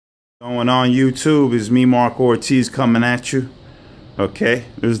Going on YouTube is me, Mark Ortiz, coming at you. Okay,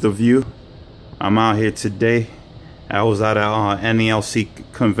 this is the view. I'm out here today. I was at a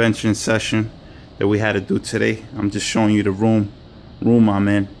NELC convention session that we had to do today. I'm just showing you the room I'm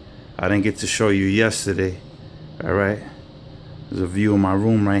in. I didn't get to show you yesterday. All right, there's a view of my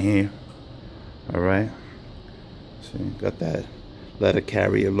room right here. All right, so got that letter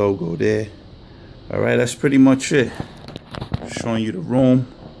carrier logo there. All right, that's pretty much it. Showing you the room,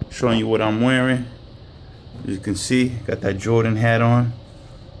 showing you what I'm wearing. As you can see, got that Jordan hat on.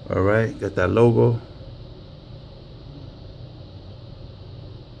 All right, got that logo.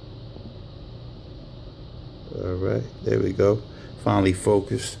 All right, there we go. Finally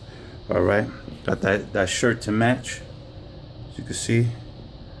focused. All right, got that shirt to match, as you can see.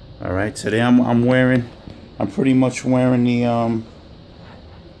 All right, today I'm pretty much wearing the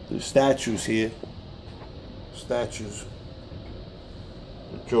statues here. Statues.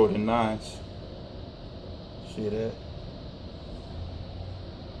 The Jordan 9s. See that?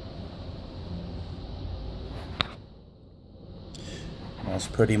 That's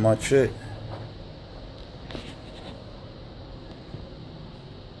pretty much it.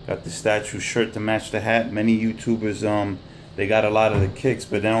 Got the statue shirt to match the hat. Many YouTubers, they got a lot of the kicks,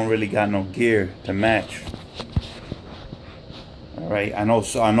 but they don't really got no gear to match. All right, I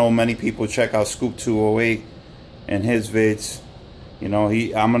know many people check out Scoop 208 and his vids. You know,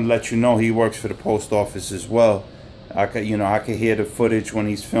 I'm gonna let you know he works for the post office as well. I could hear the footage when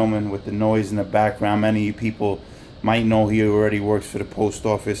he's filming with the noise in the background. Many people might know he already works for the post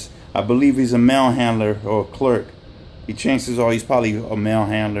office. I believe he's a mail handler or a clerk. Chances are he's probably a mail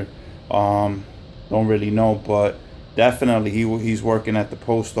handler. Don't really know, but definitely he's working at the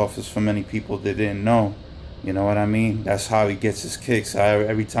post office for many people that didn't know. You know what I mean? That's how he gets his kicks.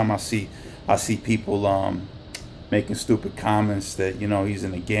 Every time I see people making stupid comments that, you know, he's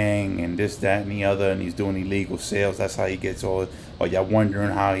in a gang and this, that, and the other, and he's doing illegal sales. That's how he gets all, or y'all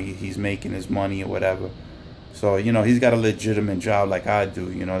wondering how he's making his money or whatever. So, you know, he's got a legitimate job like I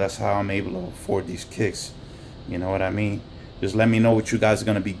do. You know, that's how I'm able to afford these kicks. You know what I mean? Just let me know what you guys are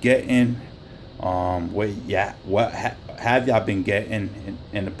gonna be getting. What have y'all been getting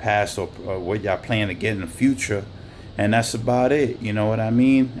in the past, or what y'all plan to get in the future? And that's about it. You know what I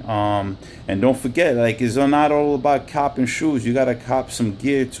mean? And don't forget, like, it's not all about copping shoes. You gotta cop some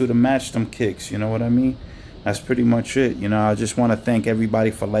gear to match them kicks. You know what I mean? That's pretty much it. You know, I just want to thank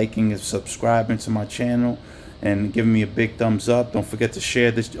everybody for liking and subscribing to my channel and giving me a big thumbs up. Don't forget to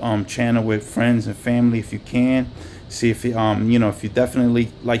share this channel with friends and family if you can. See if you if you definitely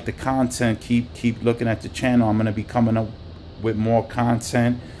like the content, keep looking at the channel. I'm gonna be coming up with more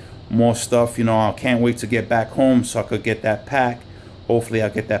content, more stuff. You know, I can't wait to get back home so I could get that pack. Hopefully I'll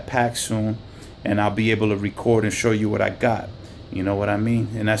get that pack soon, and I'll be able to record and show you what I got. You know what I mean?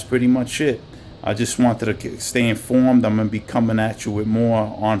 And that's pretty much it. I just wanted to stay informed. I'm gonna be coming at you with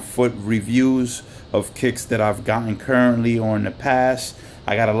more on foot reviews of kicks that I've gotten currently or in the past.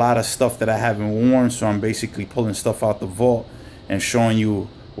 I got a lot of stuff that I haven't worn, so I'm basically pulling stuff out the vault and showing you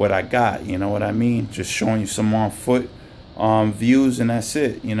what I got. You know what I mean? Just showing you some on foot views, and that's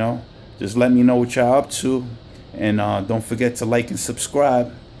it. You know, just let me know what y'all up to, and don't forget to like and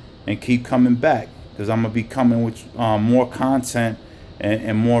subscribe and keep coming back, because I'm gonna be coming with more content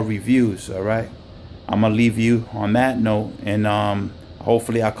and more reviews. All right, I'm gonna leave you on that note, and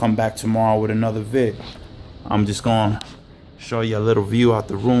hopefully I'll come back tomorrow with another vid. I'm just gonna show you a little view out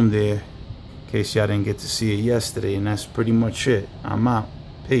the room there in case y'all didn't get to see it yesterday, and that's pretty much it. I'm out.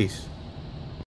 Peace.